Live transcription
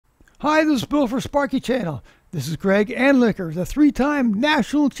Hi, this is Bill for Sparky Channel. This is Greg Anlicker, the three-time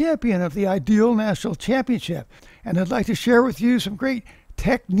national champion of the Ideal National Championship. And I'd like to share with you some great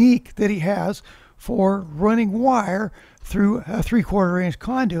technique that he has for running wire through a 3/4 inch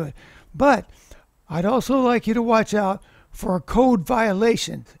conduit. But I'd also like you to watch out for code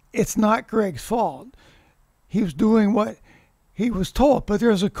violations. It's not Greg's fault. He was doing what he was told, but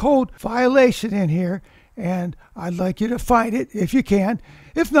there's a code violation in here, and I'd like you to find it if you can.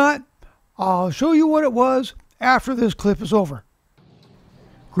 If not, I'll show you what it was after this clip is over.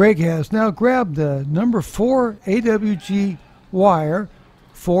 Greg has now grabbed the number 4 AWG wire.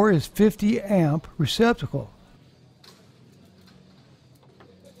 4 is 50 amp receptacle.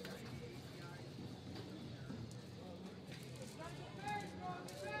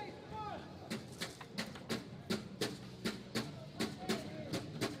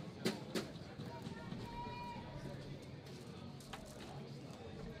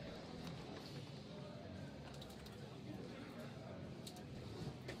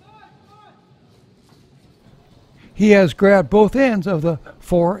 He has grabbed both ends of the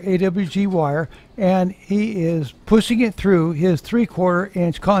 4 AWG wire and he is pushing it through his 3/4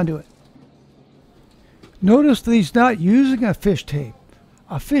 inch conduit. Notice that he's not using a fish tape.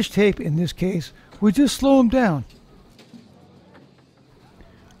 A fish tape in this case would just slow him down.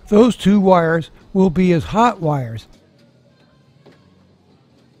 Those two wires will be his hot wires.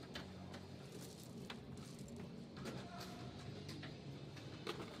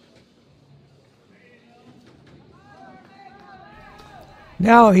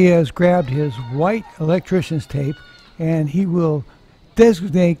 Now he has grabbed his white electrician's tape and he will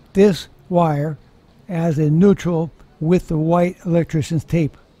designate this wire as a neutral with the white electrician's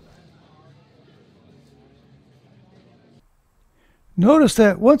tape. Notice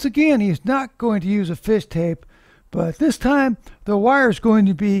that once again he's not going to use a fish tape, but this time the wire is going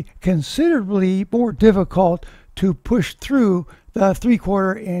to be considerably more difficult to push through the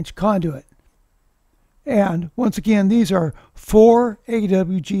 3/4 inch conduit. And once again, these are 4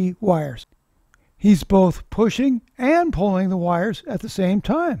 AWG wires. He's both pushing and pulling the wires at the same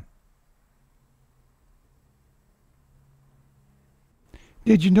time.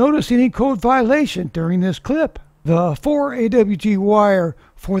 Did you notice any code violation during this clip? The 4 AWG wire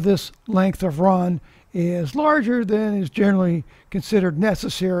for this length of run is larger than is generally considered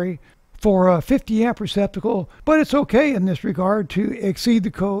necessary for a 50 amp receptacle, but it's okay in this regard to exceed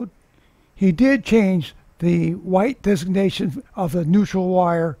the code. He did change the white designation of the neutral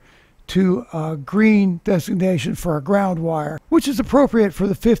wire to a green designation for a ground wire, which is appropriate for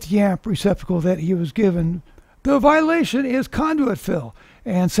the 50 amp receptacle that he was given. The violation is conduit fill,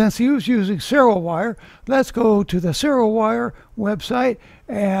 and since he was using Cerrowire, let's go to the Cerrowire website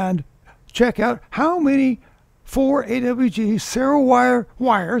and check out how many 4 AWG Cerrowire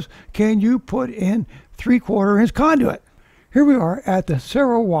wires can you put in 3/4 inch conduit. Here we are at the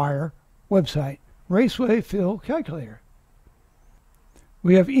Cerrowire website. Raceway fill calculator.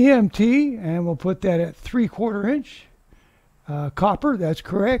 We have EMT, and we'll put that at 3/4 inch. Copper, that's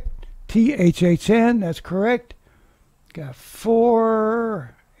correct. THHN, that's correct. Got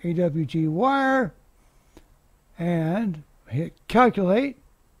 4 AWG wire, and hit calculate.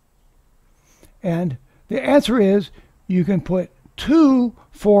 And the answer is you can put 2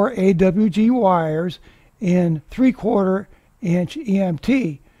 4 AWG wires in 3/4 inch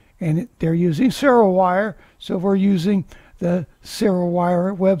EMT. And they're using Cerrowire, so we're using the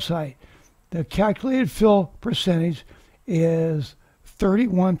Cerrowire website. The calculated fill percentage is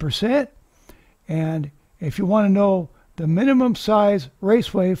 31%. And if you want to know the minimum size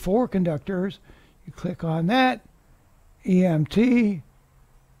raceway for conductors, you click on that, EMT,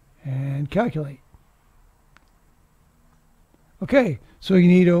 and calculate. Okay, so you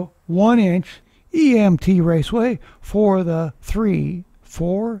need a 1 inch EMT raceway for the 4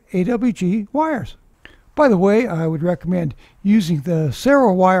 AWG wires. By the way, I would recommend using the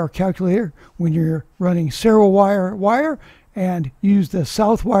Cerrowire calculator when you're running Cerrowire wire, and use the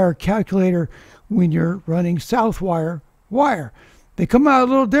Southwire calculator when you're running Southwire wire. They come out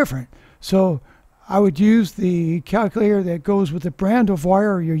a little different, so I would use the calculator that goes with the brand of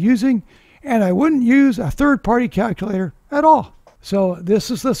wire you're using, and I wouldn't use a third-party calculator at all. So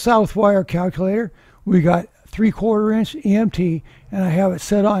this is the Southwire calculator. We got 3/4 inch EMT, and I have it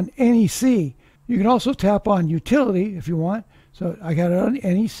set on NEC. You can also tap on utility if you want. So I got it on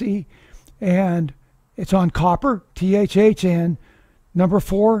NEC, and it's on copper, THHN, number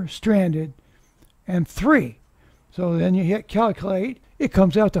 4 stranded, and 3. So then you hit calculate. It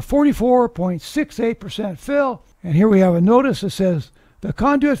comes out to 44.68% fill. And here we have a notice that says the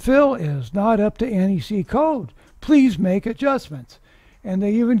conduit fill is not up to NEC code. Please make adjustments. and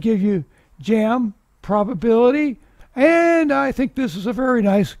they even give you jam probability, and I think this is a very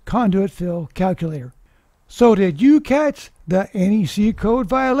nice conduit fill calculator. So did you catch the NEC code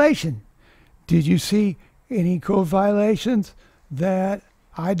violation? Did you see any code violations that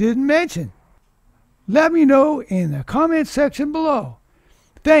I didn't mention? Let me know in the comment section below.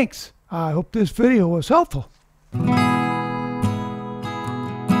 Thanks. I hope this video was helpful.